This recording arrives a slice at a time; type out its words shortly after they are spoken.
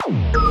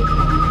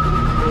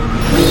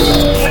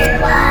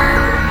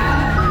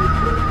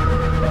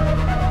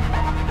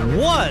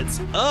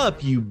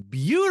up, you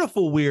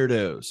beautiful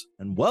weirdos?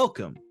 And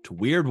welcome to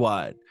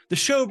Weirdwide, the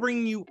show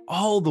bringing you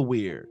all the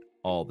weird,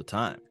 all the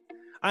time.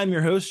 I'm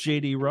your host,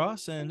 JD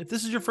Ross, and if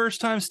this is your first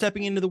time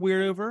stepping into the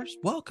Weirdoverse,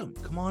 welcome.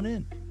 Come on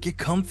in. Get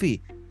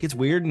comfy. It gets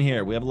weird in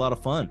here. We have a lot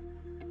of fun.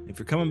 If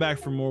you're coming back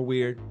for more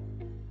weird,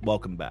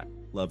 welcome back.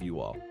 Love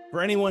you all. For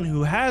anyone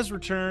who has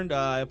returned,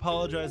 I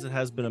apologize. It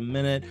has been a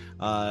minute.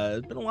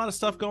 There's been a lot of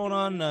stuff going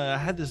on. I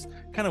had this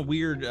kind of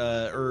weird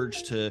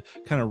urge to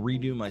kind of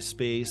redo my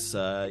space.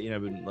 I've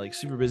been like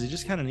super busy.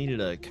 Just kind of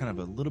needed a kind of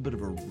a little bit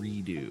of a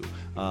redo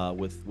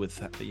with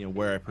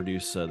where I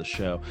produce the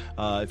show.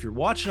 If you're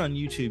watching on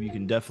YouTube, you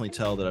can definitely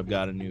tell that I've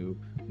got a new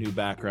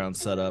background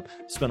set up.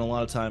 Spent a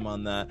lot of time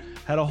on that.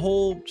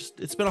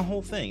 It's been a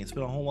whole thing. It's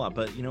been a whole lot.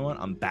 But you know what?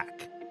 I'm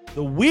back.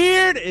 The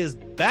weird is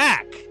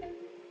back.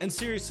 And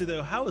seriously,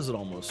 though, how is it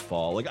almost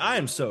fall? Like, I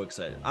am so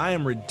excited. I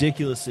am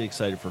ridiculously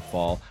excited for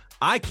fall.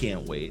 I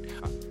can't wait.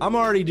 I'm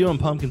already doing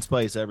pumpkin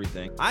spice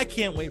everything. I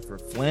can't wait for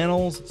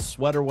flannels,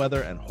 sweater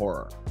weather, and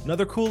horror.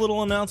 Another cool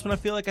little announcement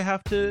I feel like I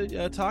have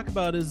to talk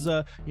about is,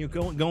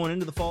 going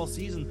into the fall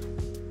season.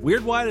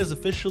 Weirdwide is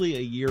officially a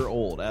year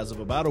old. As of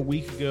about a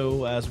week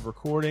ago, as of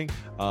recording,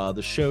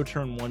 the show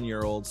turned 1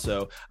 year old.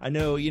 So I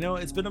know,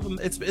 it's been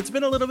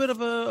a little bit of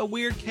a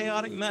weird,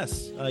 chaotic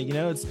mess.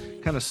 It's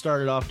kind of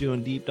started off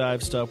doing deep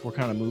dive stuff. We're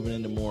kind of moving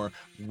into more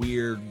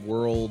weird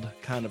world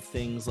kind of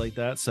things like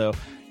that. So,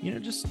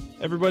 just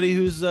everybody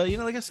who's,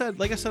 like I said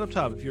up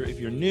top, if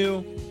you're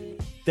new,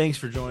 thanks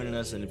for joining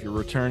us. And if you're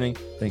returning,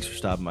 thanks for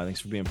stopping by.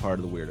 Thanks for being part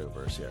of the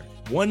Weirdoverse here.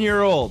 1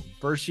 year old,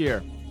 first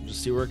year. We'll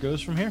just see where it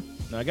goes from here.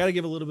 Now, I got to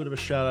give a little bit of a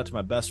shout out to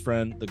my best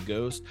friend, the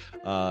Ghost.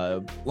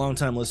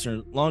 Longtime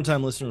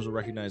listeners will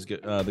recognize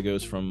the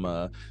Ghost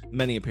from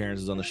many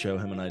appearances on the show.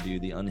 Him and I do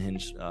the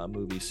Unhinged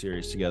movie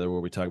series together where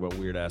we talk about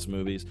weird ass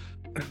movies.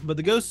 But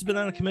the Ghost has been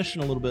out of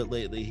commission a little bit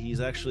lately. He's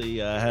actually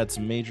had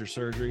some major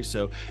surgery.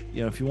 So,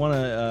 if you want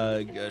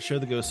to show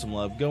the Ghost some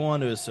love, go on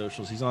to his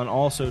socials. He's on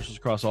all socials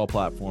across all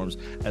platforms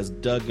as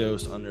Doug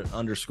Ghost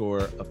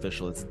 _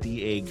 official. It's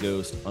DA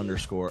Ghost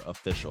 _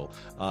 official.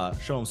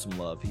 Show him some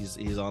love.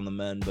 He's on the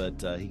mend,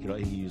 but he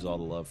could use all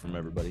the love from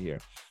everybody here.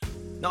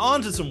 Now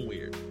on to some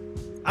weird.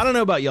 I don't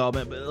know about y'all,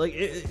 man, but like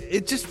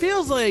it just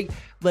feels like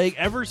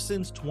ever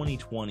since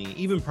 2020,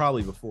 even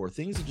probably before,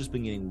 things have just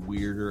been getting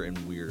weirder and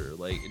weirder.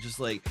 Like it's just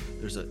like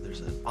there's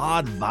an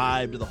odd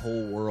vibe to the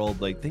whole world.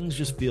 Like things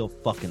just feel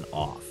fucking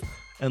off.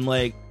 And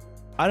like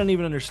I don't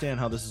even understand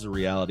how this is a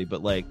reality,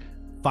 but like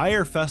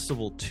Fyre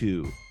Festival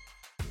 2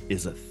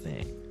 is a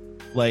thing.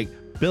 Like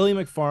Billy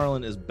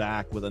McFarland is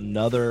back with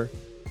another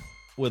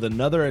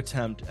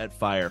attempt at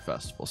Fyre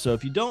Festival. So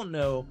if you don't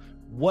know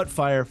what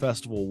Fyre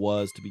Festival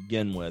was to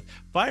begin with,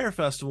 Fyre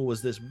Festival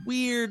was this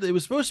weird, it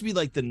was supposed to be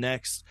like the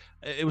next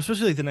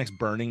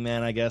Burning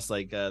Man, I guess,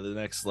 like the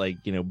next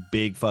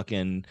big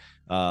fucking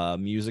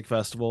music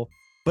festival.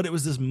 But it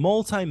was this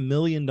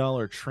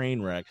multi-million-dollar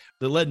train wreck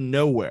that led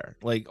nowhere.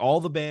 Like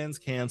all the bands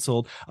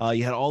canceled.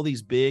 You had all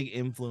these big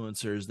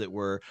influencers that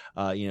were,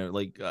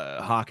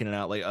 hawking it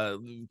out, like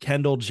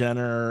Kendall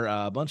Jenner,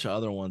 a bunch of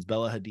other ones.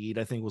 Bella Hadid,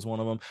 I think, was one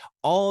of them.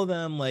 All of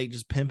them, like,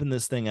 just pimping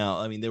this thing out.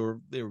 I mean, they were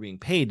being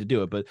paid to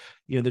do it, but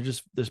they're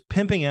just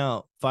pimping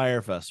out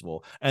Fyre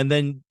Festival, and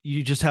then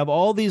you just have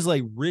all these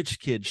like rich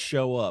kids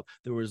show up.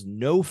 There was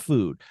no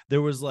food. There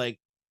was like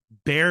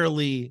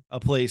barely a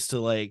place to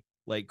like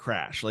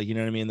crash, like, you know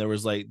what I mean? There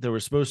was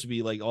supposed to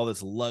be like all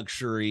this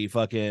luxury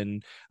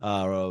fucking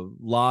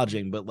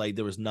lodging, but like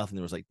there was nothing.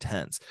 There was like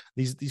tents.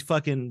 These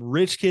fucking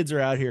rich kids are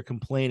out here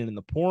complaining in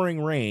the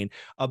pouring rain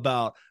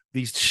about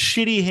these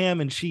shitty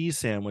ham and cheese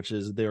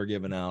sandwiches they were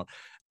giving out.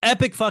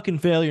 Epic fucking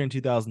failure in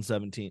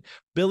 2017.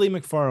 Billy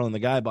McFarland, the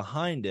guy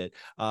behind it,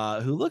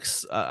 who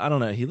looks, I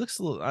don't know, he looks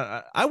a little,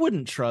 I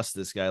wouldn't trust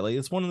this guy. Like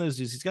it's one of those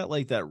dudes, he's got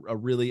like a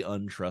really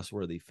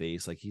untrustworthy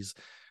face. Like he's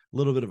a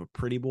little bit of a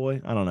pretty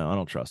boy. I don't know. I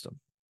don't trust him.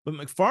 But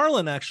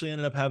McFarland actually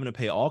ended up having to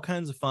pay all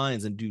kinds of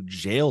fines and do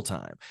jail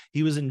time.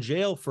 He was in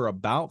jail for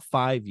about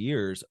 5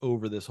 years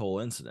over this whole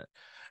incident.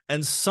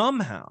 And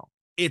somehow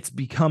it's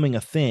becoming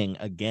a thing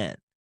again.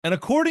 And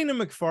according to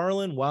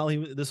McFarland, while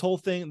this whole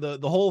thing, the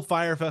whole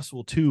Fyre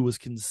Festival 2 was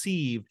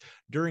conceived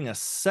during a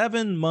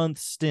 7-month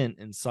stint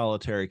in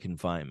solitary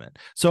confinement.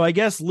 So I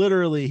guess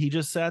literally he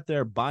just sat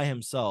there by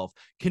himself,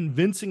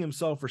 convincing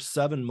himself for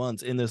 7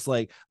 months in this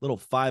like little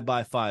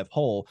 5x5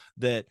 hole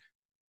that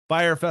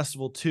Fyre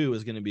Festival 2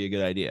 is going to be a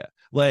good idea.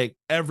 Like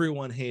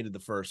everyone hated the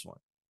first one.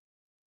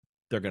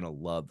 They're going to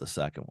love the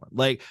second one.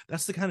 Like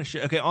that's the kind of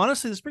shit. Okay.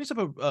 Honestly, this brings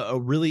up a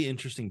really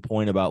interesting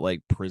point about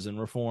like prison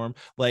reform.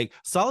 Like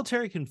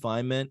solitary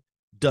confinement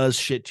does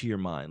shit to your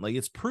mind. Like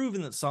it's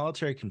proven that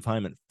solitary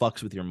confinement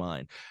fucks with your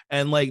mind.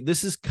 And like,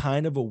 this is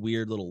kind of a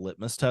weird little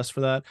litmus test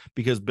for that,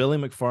 because Billy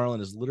McFarland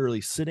is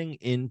literally sitting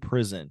in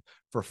prison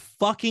for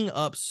fucking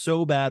up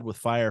so bad with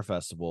Fyre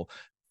Festival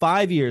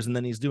 5 years, and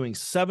then he's doing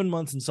 7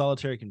 months in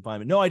solitary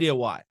confinement. No idea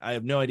why. I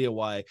have no idea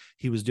why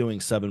he was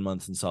doing 7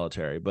 months in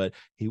solitary, but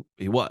he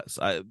was.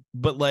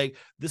 But like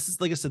this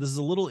is, like I said, this is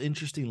a little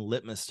interesting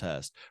litmus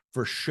test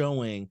for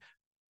showing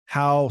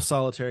how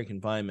solitary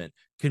confinement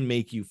can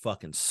make you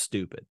fucking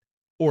stupid.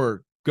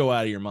 or go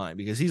out of your mind,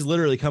 because he's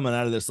literally coming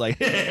out of this like,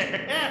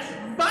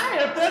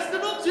 Fyre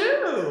Festival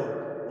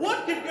too.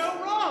 What could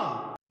go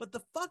wrong? But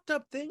the fucked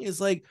up thing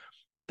is, like,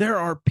 there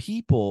are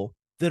people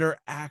that are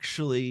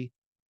actually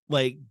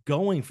like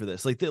going for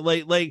this. Like,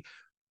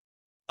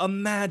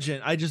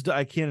 imagine, I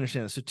can't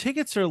understand this. So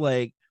tickets are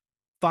like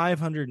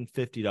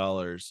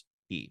 $550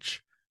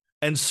 each.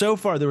 And so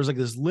far there was like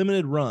this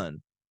limited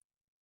run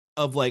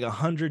of like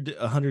 100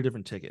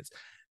 different tickets.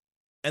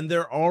 And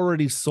they're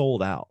already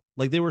sold out.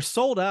 Like, they were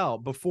sold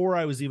out before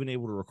I was even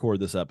able to record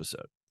this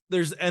episode.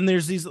 There's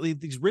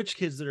these rich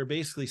kids that are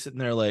basically sitting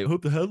there like,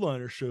 hope the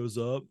headliner shows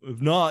up. If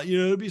not,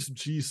 it'll be some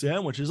cheese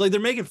sandwiches. Like, they're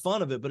making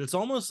fun of it, but it's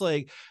almost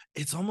like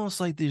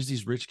there's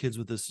these rich kids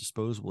with this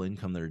disposable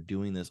income that are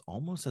doing this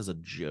almost as a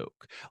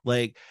joke.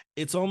 Like,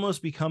 it's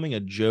almost becoming a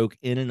joke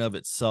in and of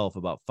itself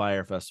about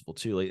Fyre Festival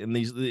too. Like,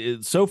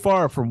 and so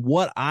far from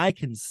what I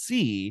can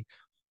see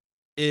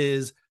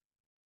is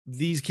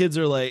these kids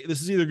are like,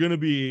 this is either going to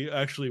be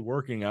actually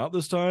working out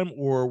this time,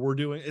 or we're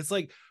doing, it's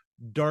like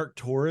dark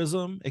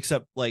tourism,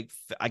 except like,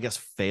 I guess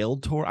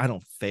failed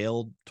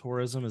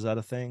tourism. Is that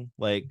a thing?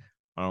 Like,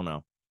 I don't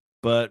know.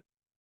 But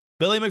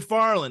Billy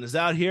McFarland is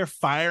out here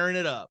firing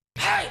it up.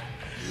 Hey!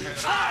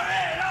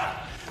 Fire it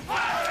up!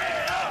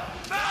 Fire it up!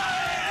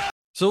 Fire it up!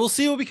 So we'll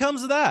see what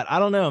becomes of that. I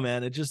don't know,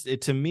 man.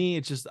 To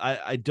me,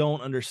 I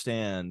don't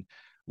understand,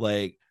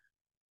 like,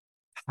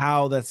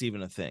 how that's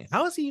even a thing.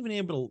 How is he even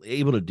able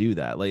to do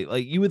that?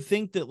 Like you would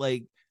think that,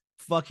 like,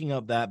 fucking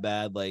up that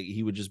bad, like,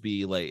 he would just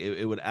be like,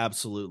 it would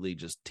absolutely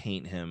just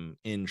taint him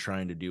in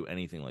trying to do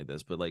anything like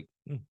this. But like,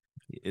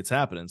 it's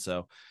happening.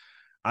 So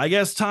I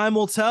guess time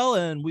will tell,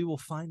 and we will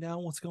find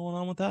out what's going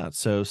on with that.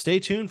 So stay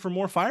tuned for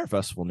more Fyre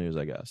Festival news,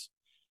 I guess.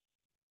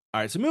 All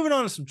right, so moving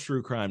on to some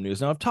true crime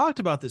news. Now, I've talked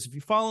about this. If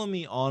you follow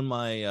me on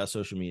my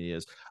social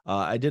medias,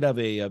 I did have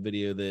a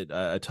video that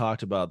I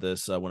talked about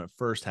this when it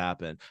first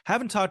happened.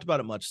 Haven't talked about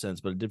it much since,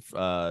 but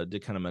I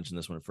did kind of mention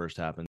this when it first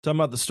happened. Talking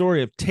about the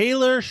story of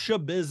Taylor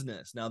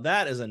Schabusiness. Now,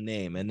 that is a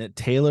name, isn't it?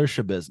 Taylor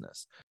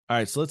Schabusiness. All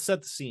right, so let's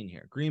set the scene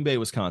here. Green Bay,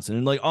 Wisconsin.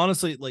 And, like,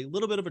 honestly, like, a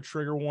little bit of a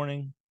trigger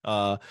warning.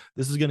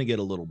 This is going to get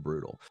a little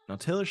brutal. Now,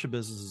 Taylor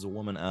Schabusiness is a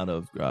woman out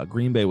of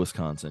Green Bay,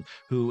 Wisconsin,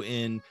 who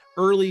in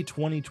early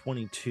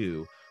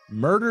 2022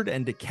 murdered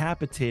and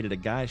decapitated a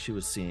guy she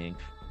was seeing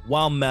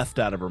while methed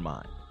out of her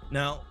mind.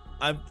 Now,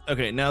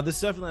 this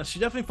she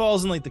definitely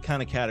falls in like the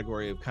kind of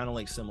category of kind of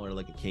like similar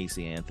like a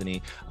Casey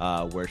Anthony,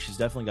 where she's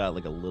definitely got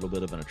like a little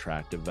bit of an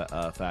attractive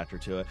factor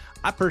to it.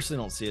 I personally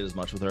don't see it as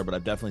much with her, but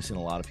I've definitely seen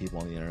a lot of people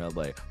on the internet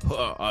like,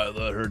 I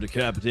let her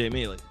decapitate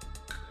me. Like,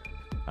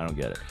 I don't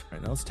get it. All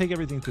right, now let's take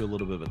everything through a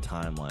little bit of a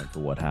timeline for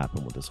what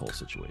happened with this whole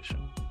situation.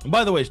 And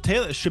by the way,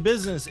 Taylor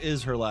Schabusiness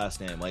is her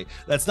last name. Like,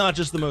 that's not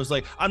just the most,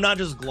 like, I'm not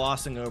just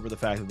glossing over the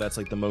fact that that's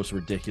like the most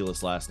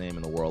ridiculous last name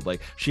in the world.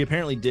 Like, she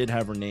apparently did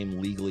have her name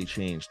legally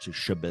changed to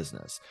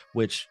Schabusiness,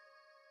 which,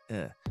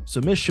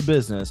 So Miss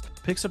Schabusiness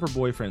picks up her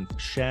boyfriend,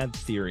 Shad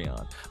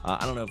Therion.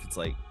 I don't know if it's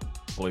like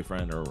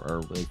boyfriend or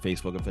like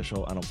Facebook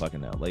official. I don't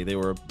fucking know. Like, they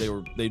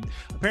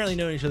apparently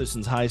known each other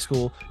since high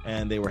school,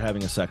 and they were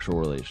having a sexual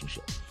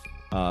relationship.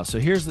 So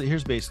here's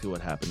basically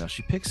what happened. Now,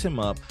 she picks him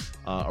up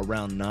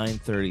around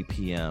 9:30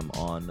 p.m.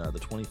 on the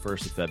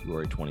 21st of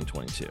February,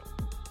 2022.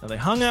 Now, they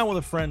hung out with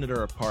a friend at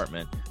her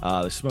apartment.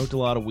 They smoked a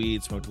lot of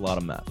weed, smoked a lot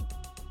of meth.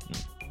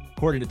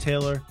 According to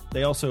Taylor,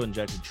 they also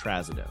injected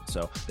trazodone.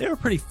 So they were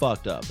pretty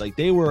fucked up. Like,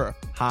 they were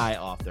high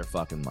off their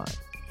fucking mind.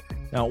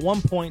 Now, at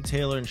one point,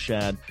 Taylor and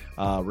Shad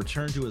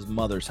returned to his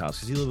mother's house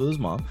because he lived with his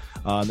mom.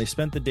 And they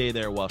spent the day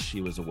there while she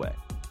was away.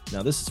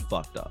 Now, this is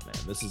fucked up, man.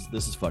 This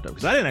is fucked up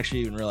because I didn't actually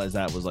even realize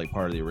that was like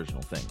part of the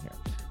original thing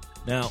here.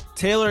 Now,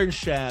 Taylor and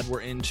Shad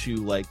were into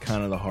like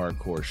kind of the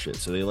hardcore shit,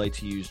 so they like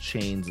to use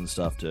chains and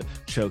stuff to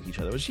choke each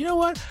other. Which, you know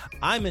what?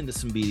 I'm into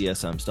some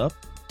BDSM stuff.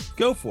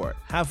 Go for it.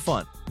 Have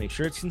fun. Make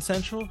sure it's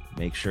consensual.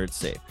 Make sure it's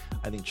safe.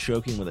 I think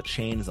choking with a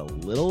chain is a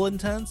little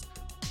intense.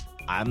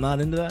 I'm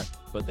not into that,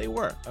 but they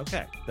were.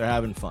 Okay, they're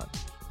having fun.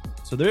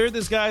 So they're at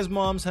this guy's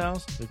mom's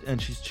house,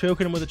 and she's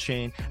choking him with a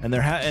chain, and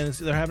they're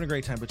having a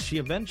great time.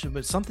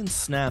 But something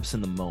snaps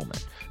in the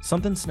moment.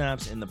 Something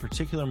snaps in the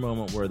particular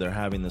moment where they're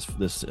having this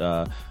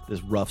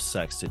rough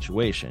sex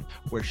situation,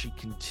 where she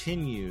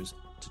continues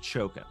to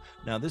choke him.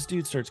 Now, this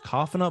dude starts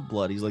coughing up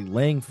blood. He's like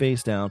laying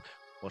face down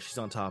while she's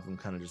on top of him,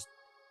 kind of just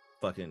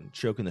fucking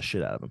choking the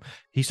shit out of him.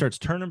 He starts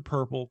turning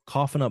purple,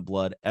 coughing up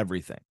blood,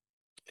 everything.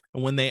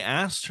 And when they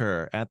asked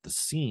her at the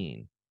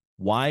scene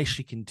why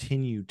she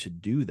continued to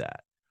do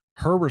that,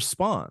 her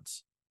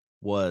response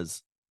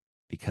was,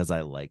 because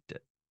I liked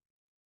it.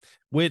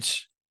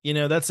 Which, you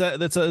know, that's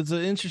an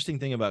interesting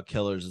thing about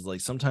killers is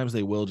like sometimes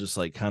they will just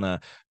like kind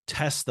of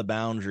test the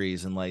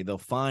boundaries, and like they'll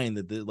find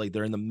that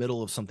they're in the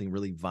middle of something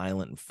really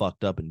violent and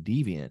fucked up and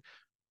deviant,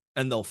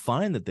 and they'll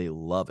find that they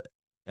love it,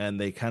 and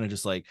they kind of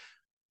just like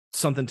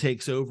something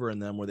takes over in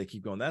them where they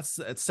keep going.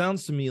 It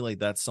sounds to me like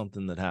that's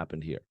something that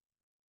happened here.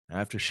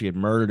 After she had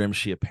murdered him,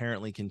 she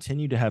apparently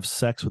continued to have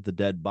sex with the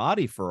dead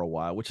body for a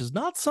while, which is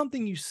not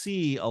something you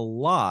see a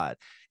lot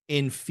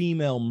in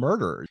female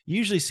murder. You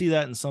usually see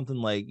that in something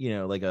like,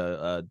 like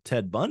a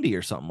Ted Bundy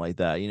or something like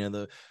that.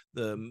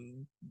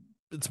 The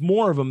it's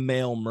more of a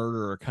male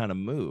murderer kind of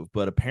move,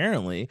 but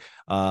apparently,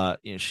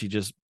 she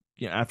just,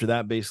 after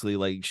that, basically,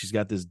 like, she's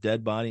got this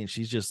dead body and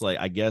she's just like,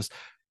 I guess,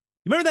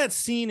 you remember that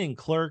scene in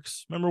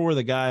Clerks? Remember where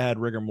the guy had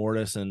rigor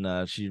mortis and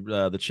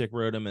the chick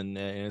wrote him, and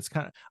it's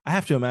kind of, I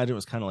have to imagine it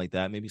was kind of like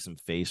that, maybe some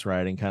face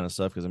writing kind of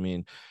stuff, because I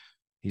mean,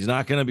 he's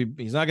not gonna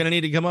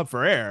need to come up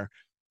for air.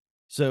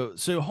 So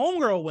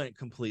homegirl went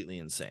completely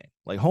insane.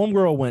 Like,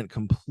 homegirl went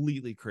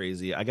completely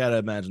crazy. I gotta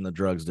imagine the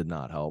drugs did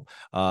not help.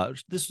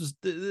 This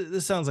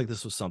sounds like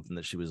this was something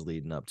that she was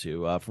leading up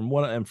to. From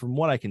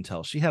what I can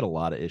tell, she had a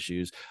lot of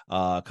issues.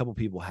 A couple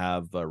people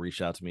have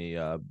reached out to me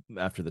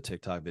after the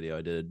TikTok video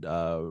I did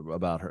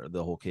about her,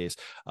 the whole case.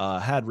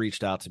 Had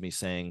reached out to me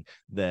saying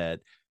that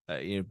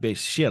basically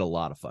she had a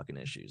lot of fucking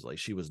issues. Like,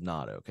 she was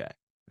not okay.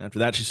 After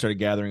that, she started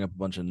gathering up a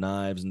bunch of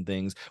knives and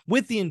things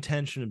with the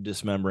intention of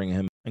dismembering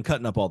him and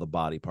cutting up all the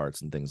body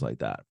parts and things like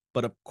that.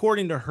 But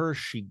according to her,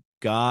 she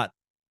got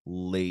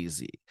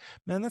lazy.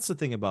 Man, that's the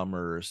thing about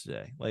murderers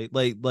today.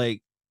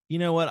 Like, you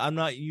know what? I'm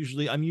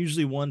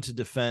usually one to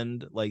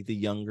defend like the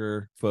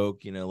younger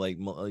folk, like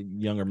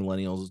younger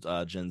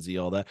millennials, Gen Z,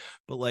 all that.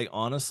 But like,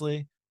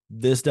 honestly,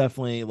 this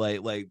definitely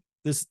like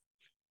this,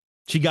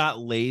 she got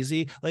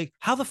lazy. Like,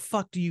 how the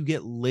fuck do you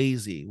get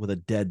lazy with a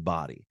dead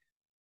body?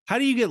 How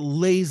do you get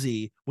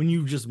lazy when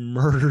you just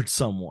murdered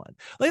someone?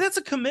 Like, that's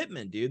a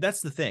commitment, dude.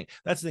 That's the thing.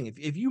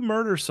 If you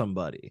murder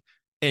somebody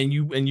and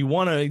you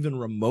want to even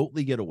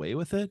remotely get away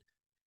with it,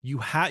 you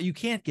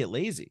can't get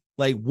lazy.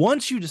 Like,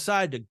 once you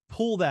decide to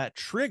pull that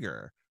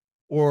trigger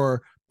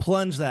or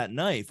plunge that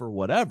knife or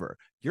whatever,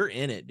 you're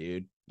in it,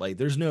 dude. Like,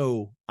 there's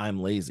no I'm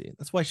lazy.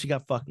 That's why she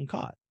got fucking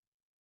caught.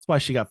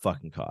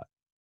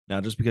 Now,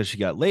 just because she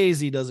got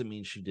lazy doesn't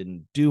mean she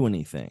didn't do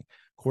anything.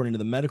 According to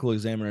the medical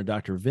examiner,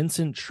 Dr.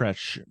 Vincent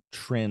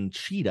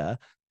Tranchida,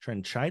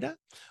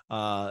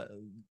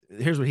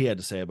 here's what he had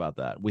to say about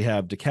that. We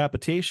have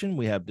decapitation,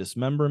 we have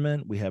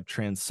dismemberment, we have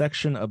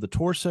transection of the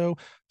torso.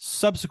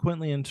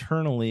 Subsequently,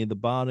 internally, the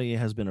body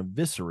has been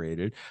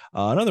eviscerated.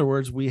 In other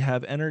words, we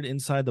have entered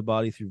inside the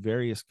body through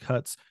various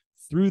cuts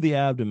through the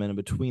abdomen and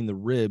between the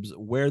ribs,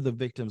 where the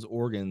victim's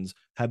organs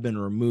have been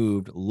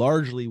removed,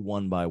 largely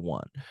one by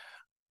one.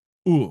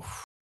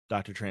 Oof.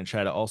 Dr.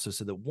 Tranchida also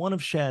said that one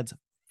of Shad's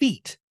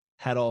feet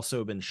had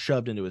also been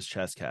shoved into his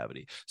chest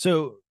cavity.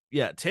 So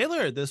yeah,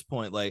 Taylor at this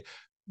point, like,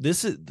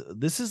 this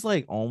is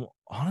like,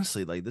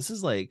 honestly, like, this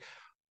is like,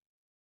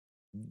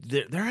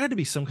 there had to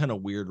be some kind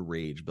of weird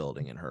rage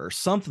building in her or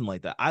something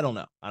like that. I don't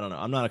know.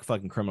 I'm not a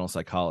fucking criminal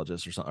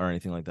psychologist or something or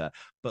anything like that,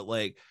 but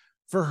like,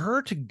 for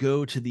her to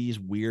go to these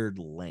weird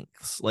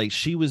lengths, like,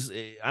 she was,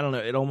 I don't know,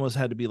 it almost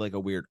had to be like a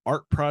weird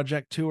art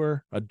project to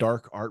her, a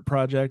dark art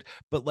project,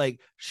 but like,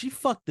 she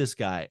fucked this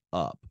guy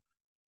up.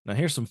 Now,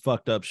 here's some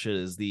fucked up shit.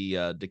 Is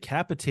the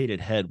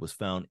decapitated head was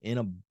found in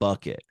a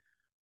bucket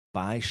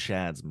by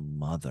Shad's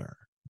mother.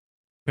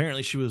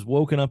 Apparently, she was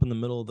woken up in the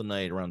middle of the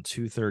night around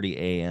 2:30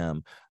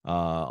 a.m.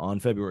 On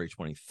February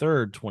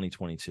 23rd,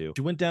 2022.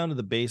 She went down to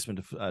the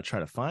basement to try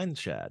to find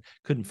Shad.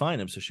 Couldn't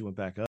find him, so she went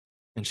back up,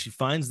 and she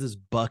finds this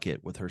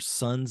bucket with her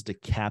son's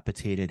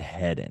decapitated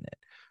head in it.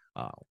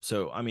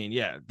 So, I mean,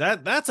 yeah,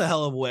 that's a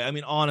hell of a way. I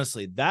mean,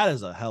 honestly, that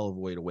is a hell of a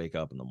way to wake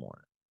up in the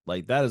morning.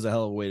 Like, that is a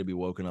hell of a way to be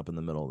woken up in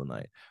the middle of the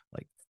night.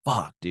 Like,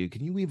 fuck, dude,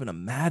 can you even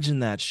imagine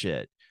that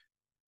shit?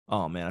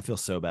 Oh man, I feel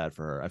so bad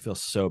for her. I feel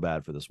so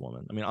bad for this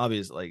woman. I mean,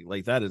 obviously,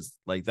 that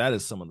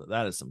is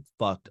some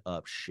fucked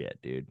up shit,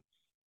 dude.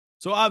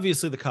 So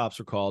obviously the cops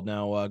were called.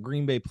 Now,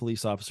 Green Bay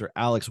police officer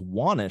Alex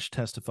Wanish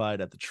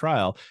testified at the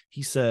trial.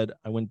 He said,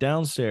 I went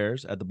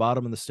downstairs. At the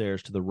bottom of the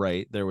stairs to the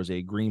right, there was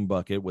a green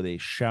bucket with a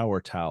shower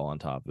towel on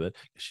top of it.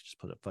 She just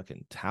put a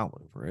fucking towel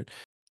over it.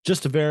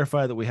 Just to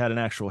verify that we had an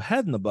actual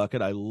head in the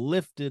bucket, I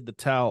lifted the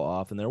towel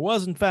off, and there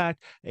was, in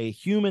fact, a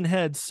human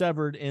head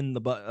severed in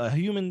a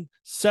human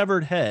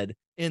severed head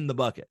in the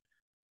bucket.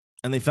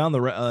 And they found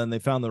the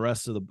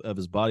rest of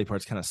his body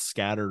parts kind of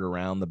scattered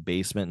around the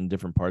basement in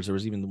different parts. There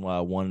was even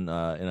one in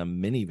a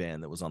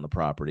minivan that was on the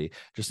property,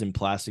 just in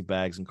plastic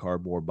bags and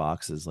cardboard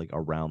boxes, like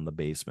around the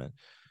basement.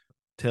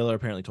 Taylor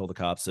apparently told the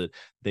cops that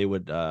they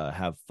would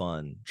have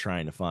fun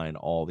trying to find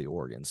all the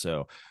organs.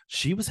 So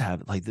she was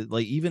having like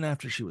even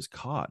after she was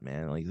caught,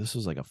 man, like this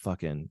is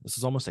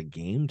almost a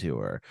game to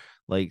her.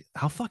 Like,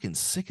 how fucking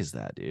sick is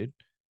that, dude?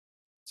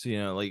 So,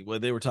 like,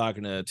 when they were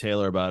talking to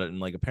Taylor about it, and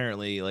like,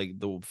 apparently, like,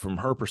 from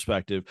her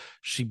perspective,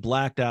 she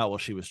blacked out while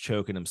she was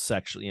choking him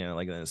sexually,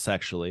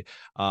 sexually,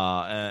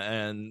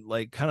 and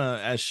like, kind of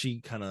as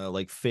she kind of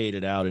like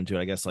faded out into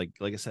it, I guess, like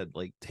I said,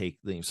 like,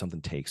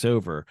 something takes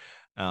over.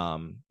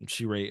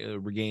 She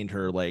regained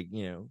her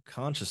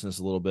consciousness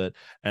a little bit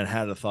and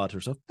had a thought to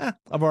herself,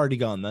 I've already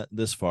gone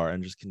this far,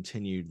 and just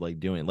continued like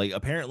doing, like,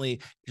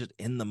 apparently just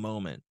in the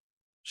moment,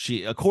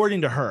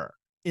 according to her,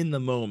 in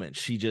the moment,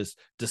 she just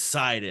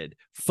decided,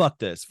 fuck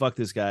this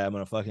guy, I'm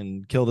gonna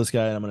fucking kill this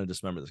guy, and I'm gonna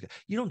dismember this guy.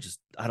 You don't just,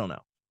 I don't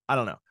know.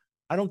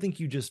 I don't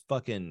think you just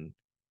fucking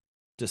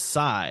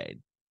decide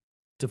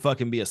to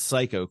fucking be a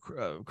psycho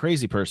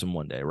crazy person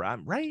one day. Right?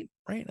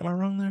 Am I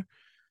wrong there?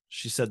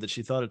 She said that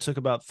she thought it took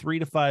about 3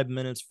 to 5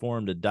 minutes for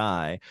him to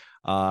die.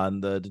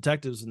 And the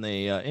detectives, when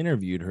they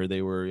interviewed her,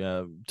 they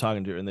were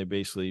talking to her, and they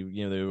basically,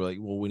 they were like,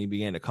 well, when he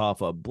began to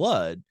cough up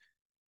blood,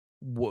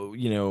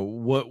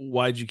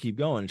 why'd you keep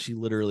going? And she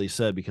literally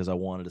said, because I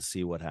wanted to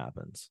see what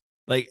happens.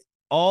 Like,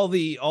 all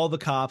the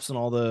cops and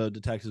all the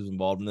detectives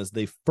involved in this,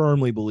 they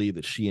firmly believe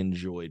that she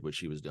enjoyed what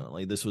she was doing.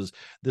 Like, this was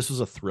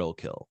a thrill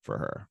kill for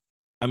her.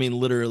 I mean,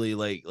 literally,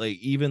 like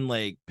even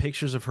like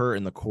pictures of her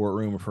in the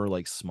courtroom of her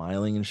like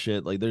smiling and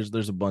shit. Like,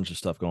 there's a bunch of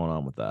stuff going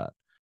on with that.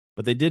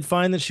 But they did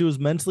find that she was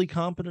mentally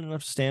competent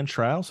enough to stand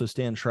trial. So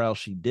stand trial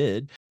she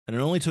did. And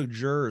it only took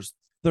jurors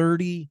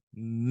 30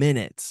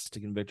 minutes to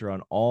convict her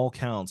on all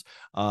counts,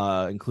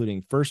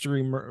 including first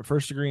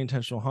degree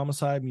intentional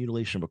homicide,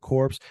 mutilation of a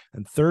corpse,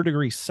 and third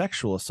degree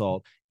sexual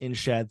assault in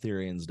Shad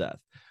Therian's death.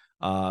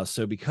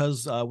 So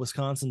because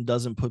Wisconsin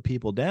doesn't put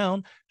people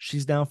down,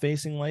 she's now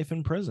facing life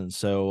in prison.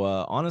 So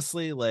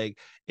honestly, like,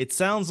 it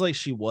sounds like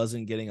she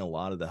wasn't getting a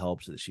lot of the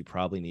help that she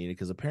probably needed,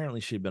 because apparently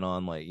she'd been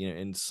on, like,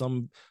 in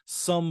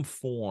some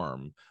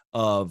form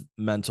of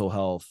mental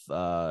health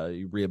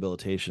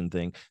rehabilitation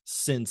thing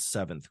since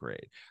 7th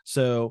grade.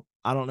 So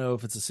I don't know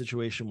if it's a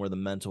situation where the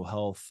mental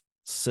health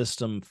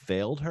system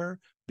failed her,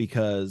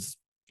 because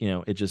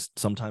it just,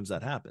 sometimes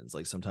that happens.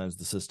 Like, sometimes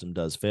the system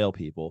does fail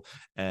people,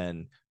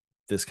 and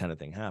this kind of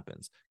thing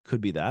happens.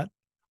 Could be that,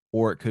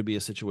 or it could be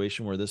a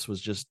situation where this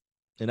was just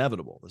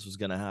inevitable. This was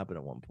going to happen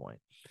at one point.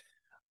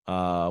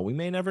 We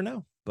may never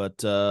know. But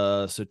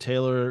so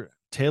Taylor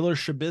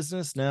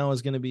Schabusiness now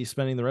is going to be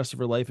spending the rest of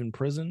her life in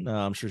prison.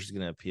 I'm sure she's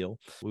going to appeal.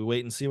 We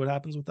wait and see what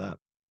happens with that.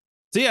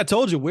 So yeah, I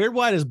told you,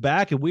 Weirdwide is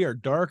back, and we are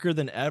darker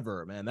than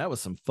ever. Man, that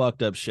was some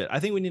fucked up shit. I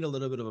think we need a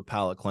little bit of a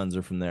palate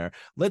cleanser from there.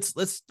 Let's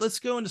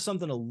go into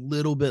something a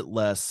little bit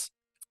less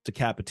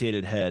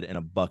decapitated head in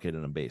a bucket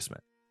in a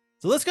basement.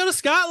 So let's go to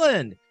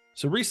Scotland.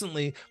 So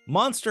recently,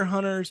 monster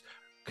hunters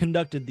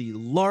conducted the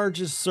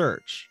largest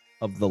search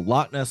of the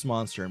Loch Ness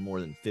Monster in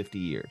more than 50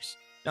 years.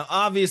 Now,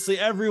 obviously,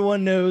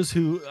 everyone knows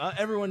who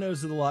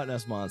the Loch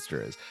Ness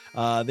Monster is.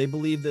 They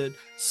believe that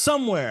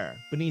somewhere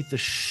beneath the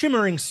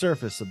shimmering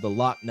surface of the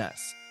Loch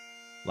Ness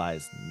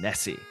lies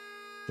Nessie,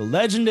 the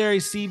legendary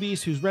sea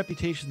beast whose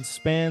reputation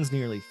spans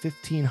nearly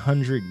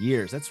 1,500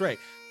 years. That's right.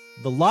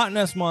 The Loch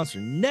Ness Monster,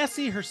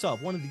 Nessie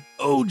herself, one of the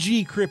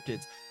OG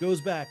cryptids, goes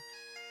back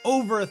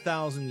over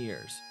 1,000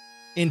 years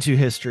into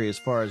history as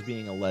far as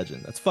being a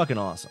legend. That's fucking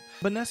awesome.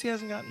 But Nessie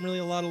hasn't gotten really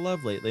a lot of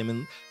love lately. I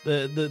mean,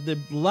 the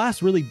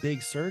last really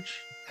big search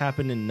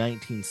happened in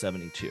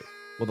 1972.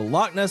 Well, the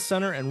Loch Ness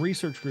Center and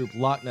research group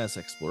Loch Ness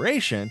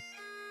Exploration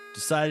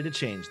decided to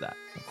change that.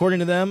 According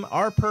to them,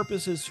 our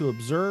purpose is to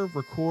observe,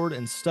 record,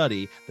 and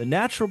study the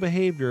natural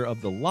behavior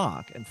of the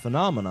loch and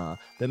phenomena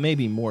that may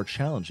be more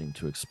challenging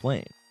to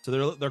explain.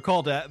 So their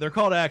call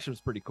to action is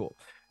pretty cool.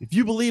 If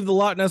you believe the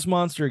Loch Ness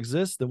Monster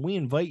exists, then we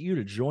invite you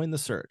to join the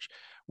search.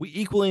 We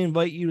equally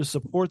invite you to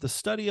support the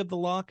study of the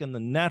loch and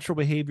the natural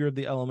behavior of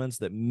the elements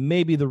that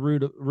may be the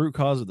root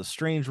cause of the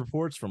strange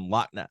reports from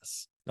Loch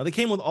Ness. Now, they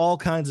came with all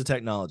kinds of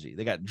technology.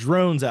 They got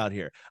drones out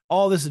here,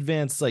 all this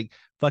advanced, like,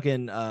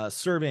 fucking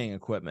surveying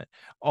equipment,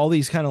 all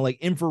these kind of like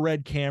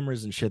infrared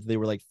cameras and shit. They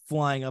were like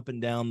flying up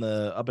and down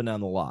the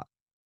loch.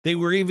 They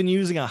were even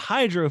using a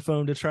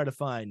hydrophone to try to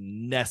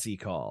find Nessie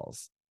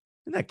calls.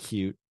 Isn't that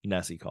cute?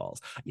 Nessie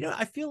calls.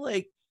 I feel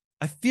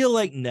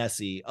like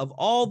Nessie, of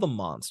all the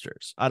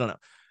monsters, I don't know,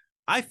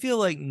 I feel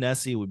like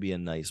Nessie would be a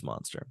nice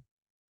monster.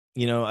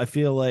 I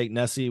feel like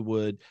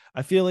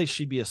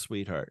she'd be a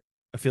sweetheart.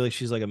 I feel like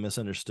she's like a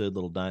misunderstood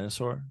little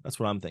dinosaur. That's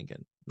what I'm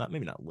thinking.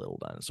 Maybe not little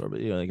dinosaur,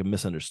 but like a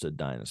misunderstood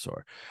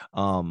dinosaur.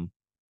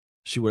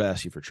 She would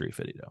ask you for tree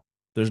fitty though.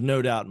 There's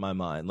no doubt in my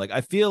mind. Like,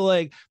 I feel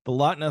like the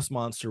Loch Ness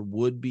Monster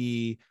would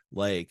be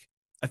like,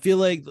 I feel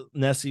like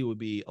Nessie would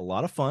be a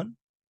lot of fun.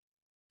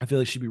 I feel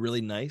like she'd be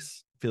really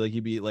nice. I feel like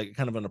you'd be like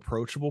kind of an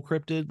approachable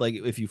cryptid, like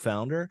if you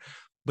found her.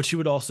 But she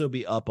would also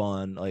be up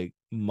on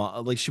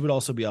she would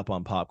also be up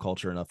on pop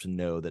culture enough to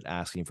know that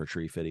asking for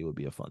tree fitty would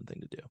be a fun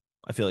thing to do.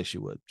 I feel like she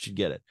would. She'd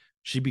get it.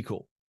 She'd be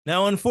cool.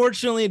 Now,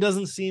 unfortunately, it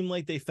doesn't seem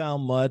like they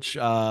found much.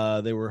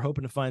 They were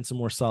hoping to find some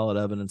more solid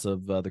evidence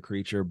of the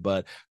creature,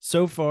 but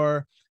so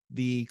far,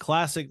 the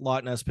classic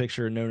Loch Ness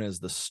picture known as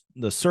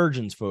the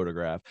surgeon's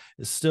photograph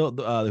is still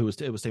it was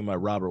taken by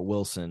Robert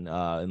Wilson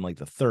in like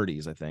the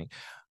 30s, I think.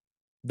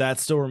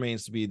 That still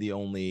remains to be the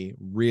only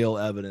real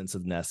evidence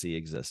of Nessie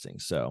existing.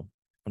 So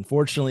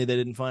unfortunately, they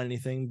didn't find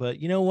anything, but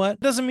you know what?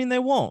 Doesn't mean they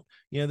won't.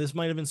 This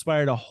might have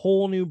inspired a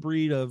whole new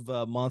breed of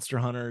monster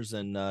hunters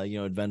and,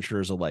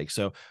 adventurers alike.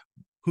 So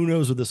who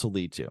knows what this will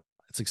lead to?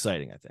 It's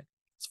exciting, I think.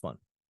 It's fun.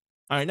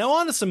 All right, now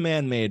on to some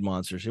man-made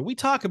monsters here. We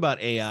talk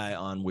about AI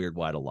on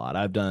Weirdwide a lot.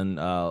 I've done,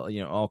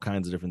 all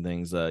kinds of different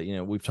things.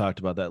 We've talked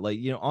about that. Like,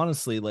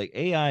 honestly, like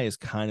AI is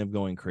kind of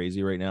going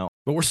crazy right now.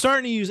 But we're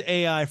starting to use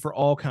AI for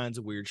all kinds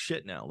of weird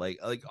shit now. Like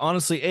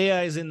honestly,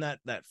 AI is in that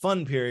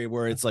fun period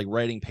where it's like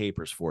writing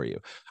papers for you.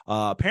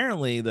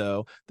 Apparently,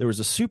 though, there was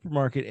a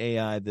supermarket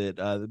AI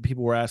that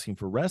people were asking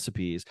for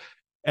recipes,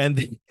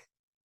 and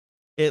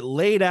it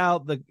laid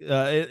out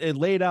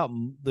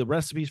the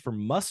recipes for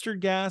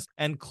mustard gas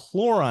and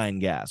chlorine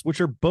gas,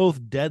 which are both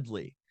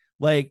deadly.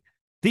 Like,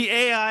 the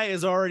AI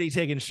is already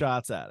taking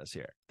shots at us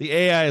here. The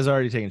AI is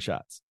already taking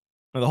shots.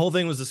 Now, the whole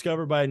thing was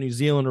discovered by a New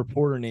Zealand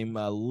reporter named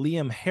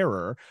Liam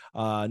Harrer.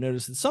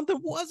 Noticed that something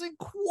wasn't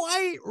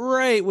quite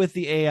right with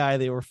the AI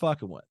they were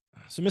fucking with.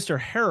 So Mr.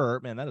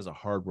 Harrer, man, that is a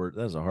hard word.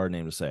 That is a hard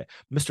name to say.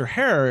 Mr.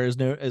 Harrer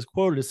is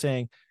quoted as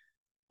saying,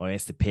 "I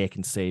asked the pick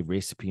and save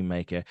recipe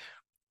maker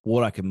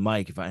what I could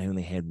make if I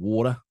only had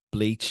water,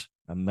 bleach,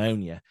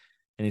 ammonia,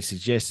 and he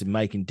suggested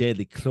making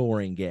deadly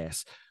chlorine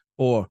gas,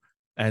 or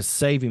as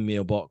Saving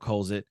Meal Bot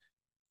calls it,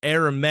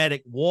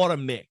 aromatic water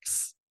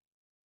mix."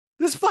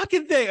 This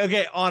fucking thing.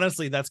 Okay,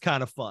 honestly, that's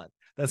kind of fun.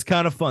 That's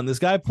kind of fun. This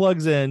guy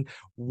plugs in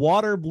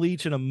water,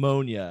 bleach, and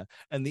ammonia,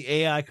 and the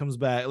AI comes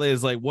back.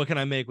 It's like, what can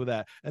I make with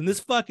that? And this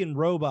fucking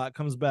robot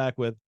comes back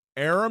with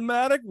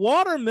aromatic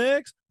water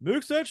mix.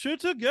 Mix that shit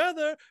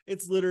together.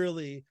 It's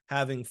literally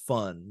having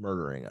fun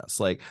murdering us.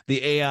 Like,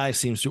 the AI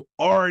seems to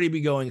already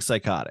be going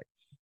psychotic.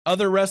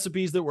 Other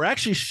recipes that were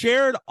actually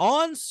shared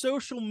on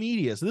social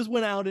media, so this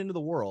went out into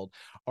the world,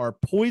 are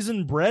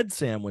poison bread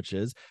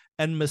sandwiches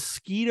and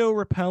mosquito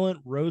repellent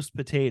roast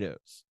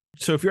potatoes.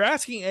 So if you're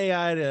asking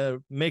AI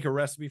to make a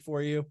recipe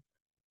for you,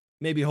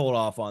 maybe hold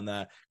off on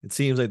that. It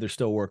seems like they're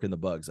still working the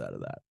bugs out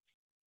of that.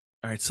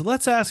 All right, so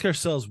let's ask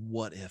ourselves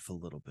what if a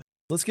little bit.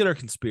 Let's get our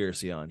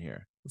conspiracy on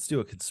here. Let's do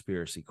a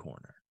conspiracy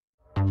corner.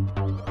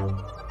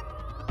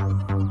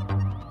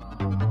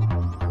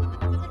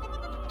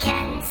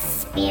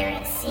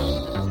 Conspiracy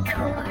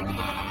corner.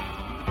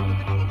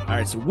 All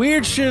right, so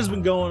weird shit has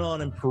been going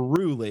on in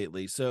Peru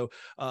lately. So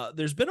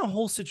there's been a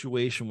whole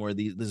situation where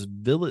these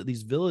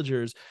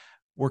villagers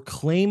were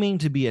claiming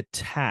to be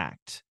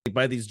attacked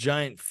by these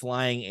giant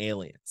flying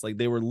aliens. Like,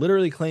 they were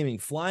literally claiming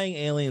flying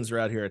aliens are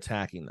out here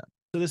attacking them.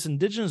 So this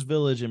indigenous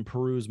village in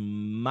Peru's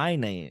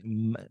Maynes,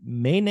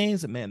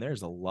 man,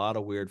 there's a lot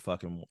of weird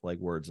fucking like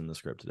words in the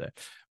script today.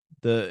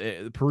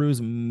 The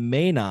Peru's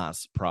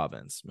Maynes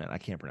province. Man, I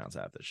can't pronounce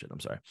half this shit. I'm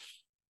sorry.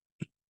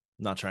 I'm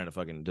not trying to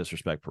fucking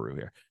disrespect Peru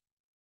here.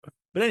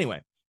 But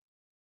anyway,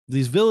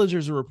 these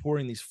villagers are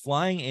reporting these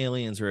flying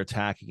aliens are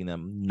attacking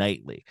them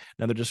nightly.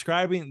 Now they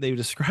described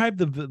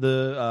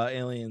the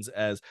aliens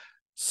as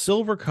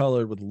silver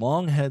colored with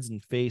long heads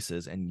and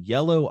faces and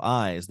yellow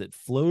eyes that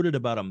floated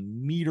about a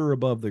meter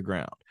above the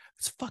ground.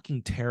 It's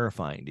fucking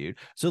terrifying, dude.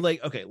 So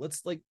like, okay,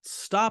 let's like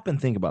stop and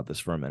think about this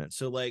for a minute.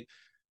 So like,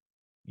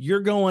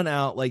 you're going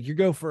out, like you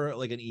go for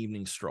like an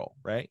evening stroll,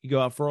 right? You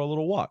go out for a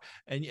little walk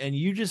and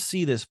you just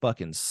see this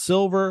fucking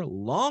silver,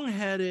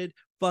 long-headed,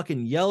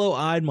 fucking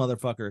yellow-eyed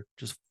motherfucker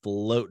just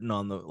floating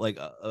on the, like,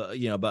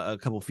 about a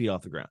couple feet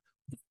off the ground.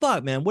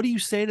 Fuck, man, what do you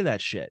say to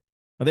that shit?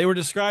 They were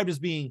described as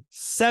being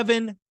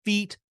 7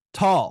 feet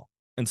tall,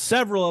 and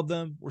several of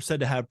them were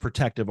said to have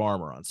protective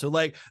armor on. So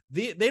like,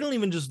 they don't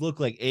even just look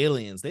like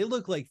aliens. They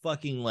look like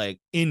fucking like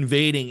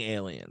invading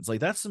aliens. Like,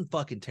 that's some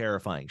fucking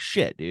terrifying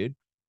shit, dude.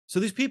 So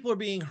these people are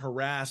being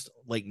harassed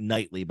like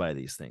nightly by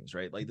these things,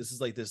 right? Like, this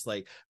is like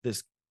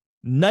this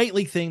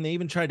nightly thing. They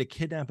even tried to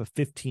kidnap a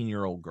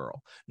 15-year-old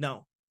girl.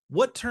 Now,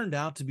 what turned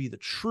out to be the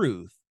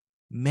truth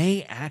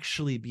may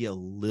actually be a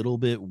little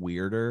bit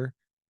weirder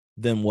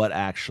than what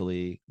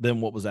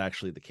was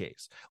actually the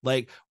case.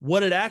 Like,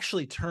 what it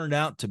actually turned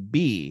out to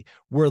be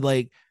were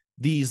like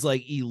these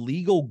like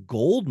illegal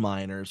gold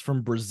miners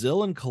from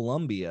Brazil and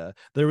Colombia.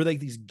 There were like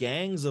these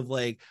gangs of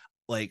like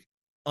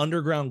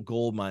underground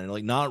gold mining,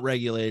 like not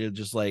regulated,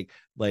 just like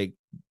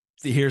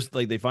here's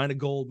like they find a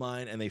gold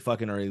mine and they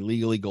fucking are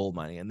illegally gold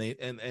mining, and they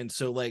and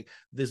so like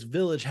this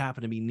village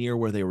happened to be near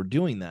where they were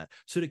doing that.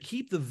 So to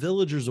keep the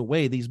villagers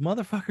away, these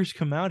motherfuckers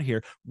come out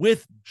here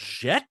with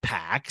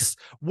jetpacks.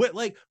 Where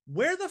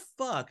the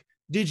fuck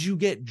did you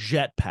get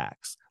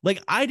jetpacks?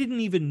 Like, I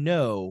didn't even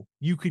know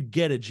you could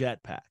get a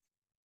jetpack.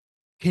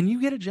 Can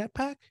you get a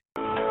jetpack?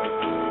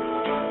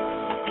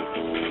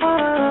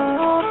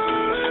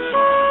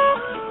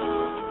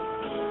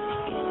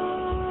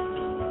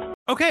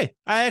 Okay,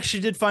 I actually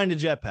did find a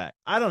jetpack.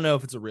 I don't know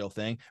if it's a real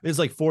thing. It's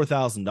like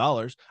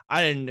 $4,000.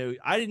 I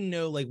didn't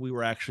know like we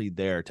were actually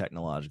there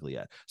technologically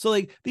yet. So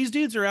like, these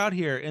dudes are out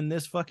here in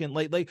this fucking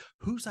like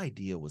whose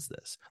idea was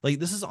this? Like,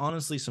 this is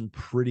honestly some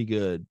pretty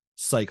good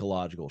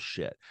psychological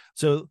shit.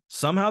 So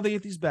somehow they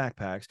get these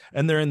backpacks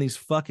and they're in these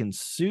fucking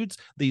suits,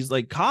 these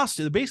like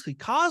costumes, basically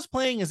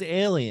cosplaying as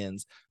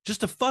aliens just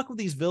to fuck with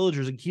these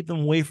villagers and keep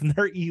them away from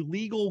their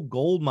illegal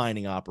gold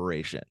mining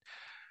operation.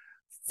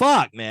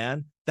 Fuck,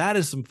 man. That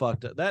is some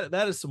fucked up.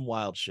 That is some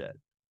wild shit.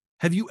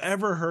 Have you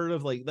ever heard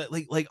of like that?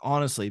 Like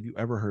honestly, have you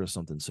ever heard of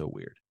something so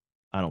weird?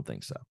 I don't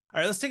think so. All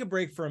right, let's take a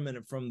break for a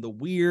minute from the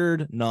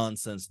weird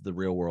nonsense the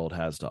real world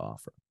has to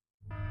offer.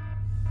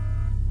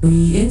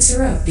 We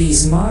interrupt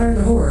these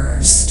modern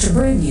horrors to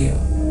bring you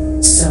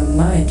some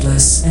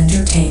mindless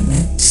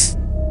entertainment.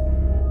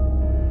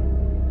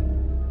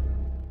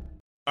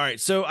 All right,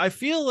 so I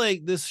feel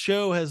like this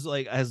show has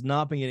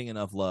not been getting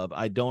enough love.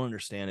 I don't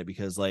understand it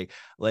because like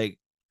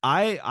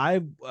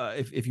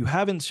If you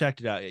haven't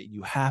checked it out yet,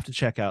 you have to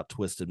check out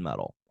Twisted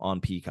Metal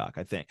on Peacock.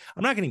 I think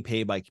I'm not getting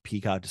paid by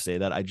Peacock to say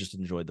that. I just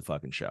enjoyed the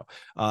fucking show.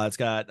 It's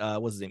got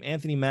what's his name,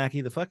 Anthony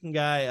Mackie, the fucking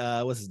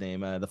guy. What's his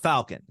name, the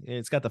Falcon.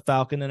 It's got the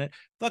Falcon in it.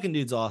 Fucking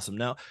dude's awesome.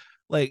 Now,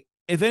 like,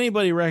 if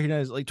anybody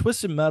recognizes, like,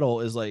 Twisted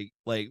Metal is like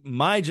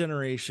my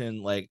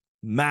generation, like,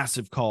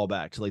 massive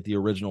callback to like the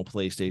original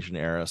PlayStation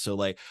era. So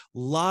like a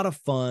lot of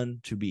fun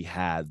to be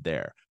had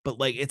there. But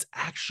like it's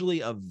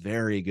actually a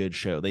very good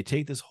show. They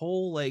take this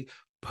whole like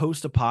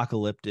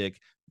post-apocalyptic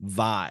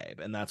vibe,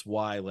 and that's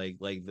why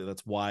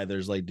that's why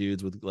there's like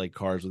dudes with like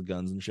cars with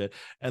guns and shit.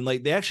 And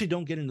like they actually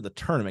don't get into the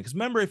tournament, because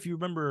remember, if you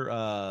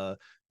remember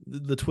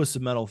the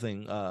Twisted Metal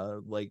thing,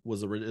 like it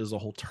was a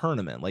whole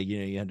tournament. Like, you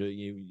know, you had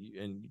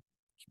to and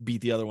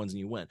beat the other ones and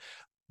you win.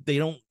 They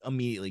don't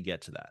immediately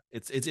get to that.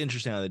 It's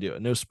interesting how they do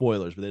it. No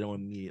spoilers, but they don't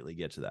immediately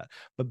get to that.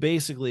 But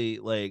basically,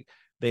 like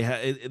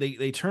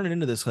they turn it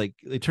into this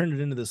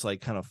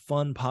like kind of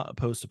fun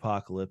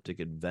post-apocalyptic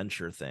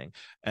adventure thing,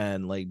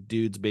 and like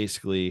dudes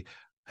basically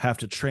have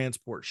to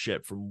transport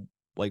shit from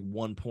like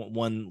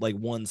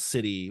one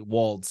city,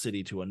 walled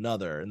city, to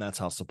another, and that's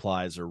how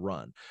supplies are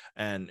run.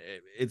 And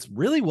it's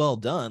really well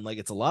done. Like,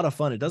 it's a lot of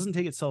fun. It doesn't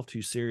take itself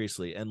too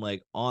seriously. And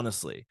like,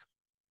 honestly,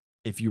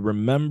 if you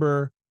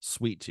remember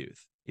Sweet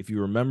Tooth, if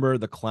you remember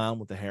the clown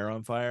with the hair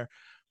on fire,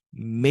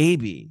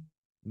 maybe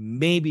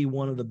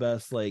one of the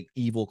best like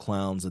evil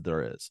clowns that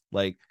there is.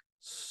 Like,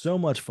 so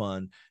much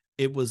fun.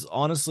 It was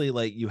honestly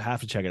like, you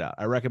have to check it out.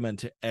 I recommend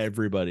to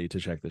everybody to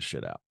check this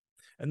shit out.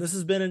 And this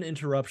has been an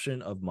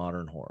interruption of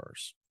modern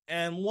horrors.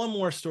 And one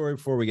more story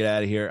before we get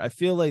out of here. I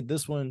feel like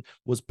this one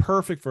was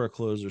perfect for a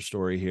closer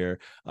story here.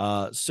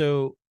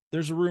 So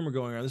there's a rumor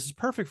going around. This is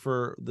perfect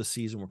for the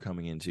season we're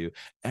coming into.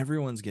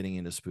 Everyone's getting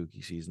into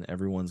spooky season.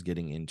 Everyone's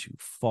getting into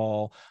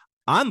fall.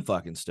 I'm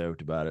fucking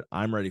stoked about it.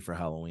 I'm ready for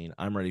Halloween.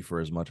 I'm ready for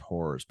as much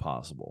horror as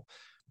possible.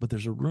 But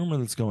there's a rumor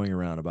that's going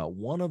around about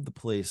one of the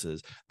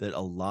places that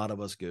a lot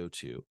of us go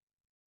to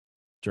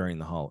during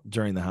the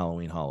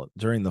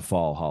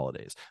fall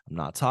holidays. I'm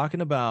not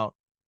talking about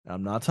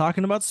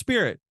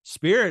Spirit.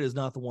 Spirit is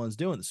not the ones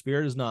doing this.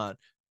 Spirit is not,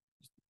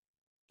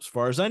 as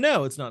far as I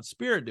know, it's not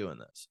Spirit doing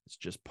this. It's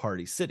just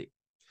Party City.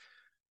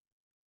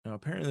 Now,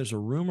 apparently there's a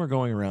rumor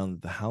going around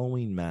that the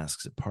Halloween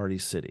masks at Party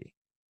City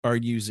are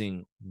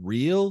using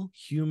real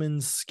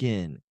human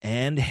skin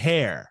and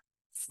hair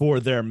for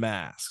their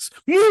masks.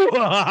 And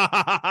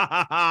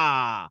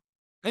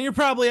you're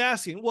probably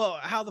asking, well,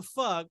 how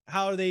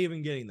are they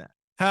even getting that?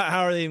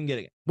 How are they even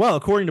getting it? Well,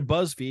 according to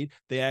BuzzFeed,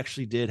 they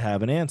actually did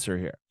have an answer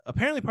here.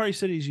 Apparently, Party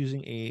City is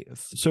using a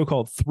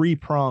so-called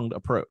three-pronged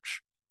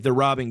approach. They're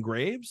robbing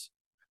graves,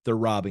 they're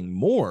robbing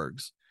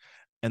morgues,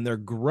 and they're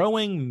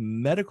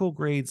growing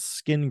medical-grade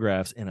skin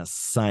grafts in a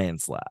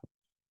science lab.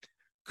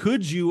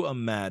 Could you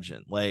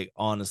imagine? Like,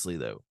 honestly,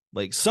 though,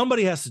 like,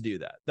 somebody has to do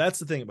that. That's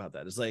the thing about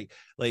that. It's like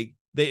they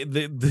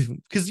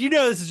because, you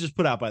know, this is just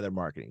put out by their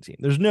marketing team.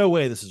 There's no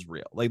way this is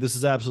real. Like, this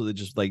is absolutely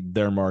just like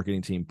their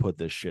marketing team put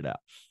this shit out.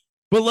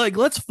 But like,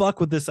 let's fuck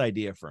with this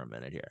idea for a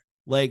minute here.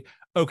 Like,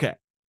 okay,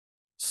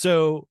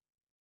 so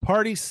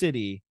Party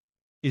City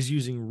is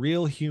using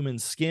real human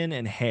skin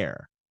and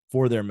hair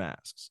for their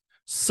masks.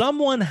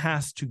 Someone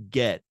has to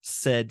get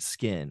said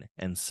skin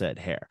and said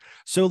hair.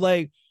 So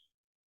like,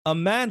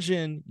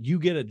 imagine you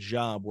get a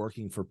job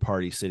working for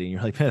Party City and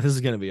you're like, man, this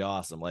is going to be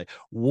awesome. Like,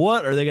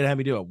 what are they going to have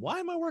me doing? Why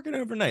am I working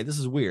overnight? This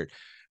is weird.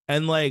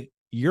 And like,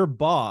 your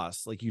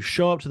boss, like, you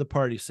show up to the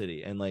Party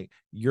City and like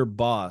your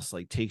boss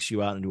like takes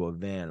you out into a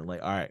van and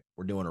like, all right,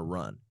 we're doing a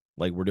run.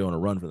 Like, we're doing a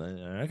run for that.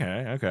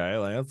 Okay.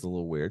 Like, that's a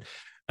little weird.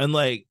 And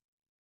like,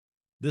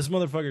 this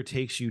motherfucker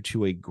takes you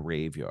to a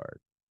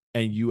graveyard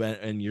and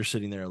you're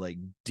sitting there like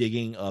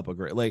digging up a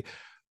grave.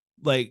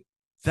 Like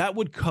that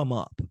would come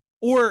up.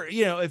 Or,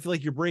 you know, if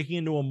like you're breaking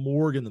into a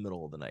morgue in the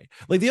middle of the night.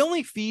 Like, the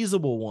only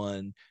feasible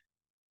one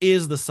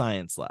is the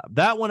science lab.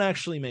 That one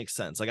actually makes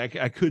sense. Like,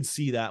 I could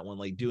see that one,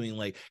 like doing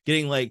like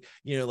getting like,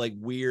 you know, like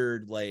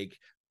weird, like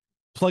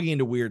plugging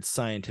into weird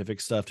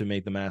scientific stuff to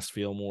make the mask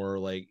feel more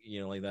like,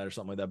 you know, like that or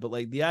something like that. But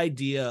like the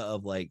idea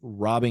of like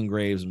robbing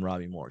graves and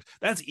robbing morgues,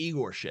 that's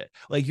Igor shit.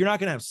 Like, you're not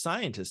going to have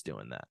scientists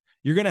doing that.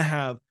 You're going to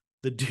have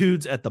the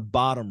dudes at the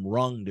bottom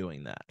rung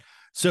doing that.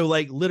 So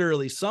like,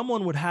 literally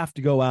someone would have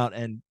to go out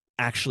and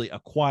actually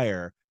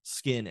acquire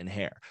skin and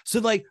hair. So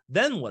like,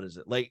 then what is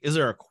it? Like, is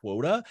there a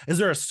quota? Is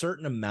there a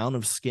certain amount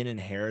of skin and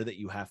hair that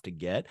you have to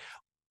get?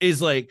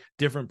 Is like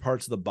different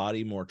parts of the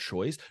body more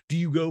choice? Do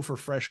you go for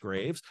fresh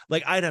graves?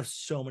 Like, I'd have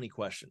so many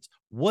questions.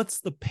 What's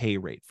the pay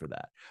rate for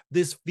that?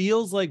 This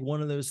feels like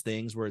one of those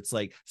things where it's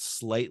like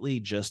slightly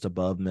just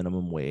above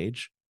minimum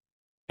wage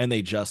and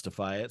they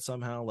justify it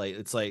somehow. Like,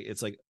 it's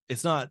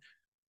not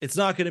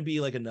going to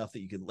be like enough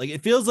that you could, like,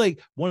 it feels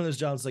like one of those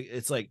jobs, like,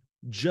 it's like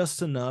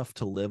just enough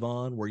to live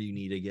on where you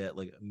need to get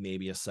like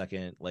maybe a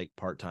second like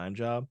part-time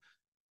job,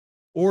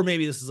 or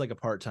maybe this is like a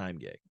part-time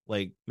gig.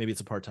 Like, maybe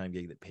it's a part-time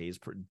gig that pays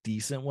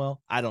decent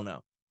well. I don't know.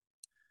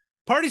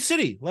 Party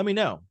City, let me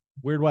know.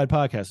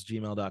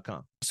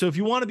 weirdwidepodcast@gmail.com. So if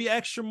you want to be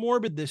extra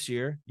morbid this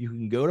year, you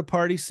can go to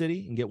Party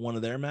City and get one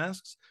of their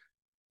masks.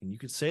 and you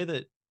could say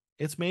that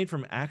it's made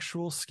from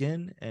actual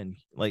skin and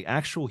like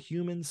actual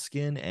human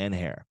skin and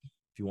hair.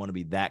 If you want to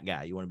be that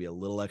guy, you want to be a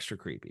little extra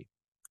creepy,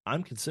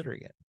 I'm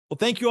considering it. Well,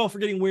 thank you all for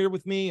getting weird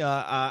with me.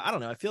 I don't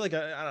know. I feel like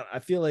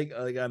I feel like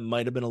I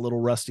might have been a little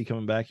rusty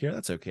coming back here.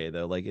 That's okay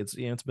though. Like it's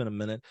it's been a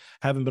minute.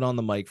 Haven't been on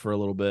the mic for a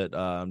little bit.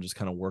 I'm just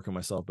kind of working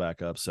myself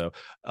back up. So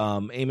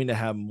aiming to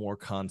have more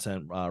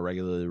content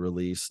regularly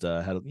released.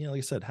 Had like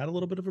I said, had a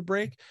little bit of a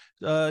break.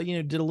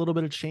 Did a little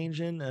bit of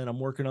changing, and I'm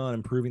working on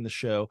improving the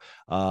show.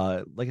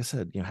 Like I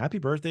said, happy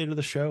birthday to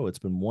the show. It's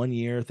been 1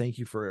 year. Thank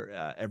you for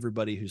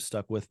everybody who's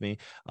stuck with me.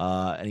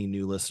 Any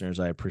new listeners,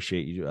 I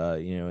appreciate you.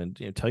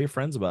 And tell your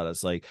friends about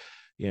us. Like,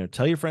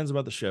 tell your friends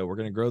about the show. We're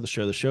going to grow the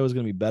show. The show is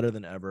going to be better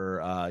than ever.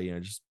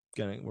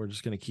 We're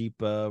just going to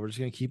keep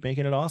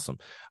making it awesome.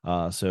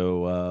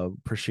 So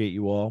appreciate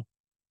you all.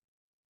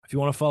 If you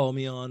want to follow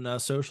me on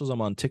socials,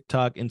 I'm on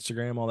TikTok,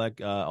 Instagram, all that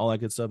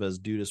good stuff as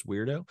Dudist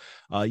Weirdo.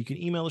 You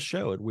can email the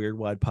show at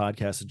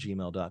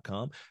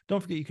weirdwidepodcast@gmail.com.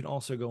 Don't forget, you can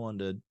also go on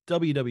to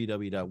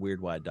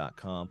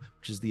www.weirdwide.com,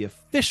 which is the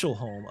official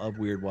home of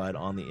Weirdwide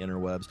on the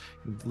interwebs.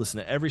 You can listen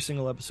to every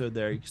single episode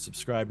there. You can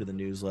subscribe to the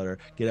newsletter,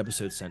 get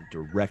episodes sent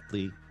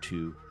directly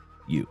to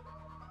you.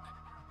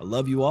 I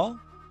love you all.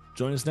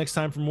 Join us next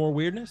time for more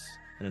weirdness.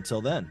 And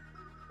until then,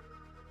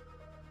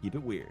 keep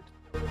it weird.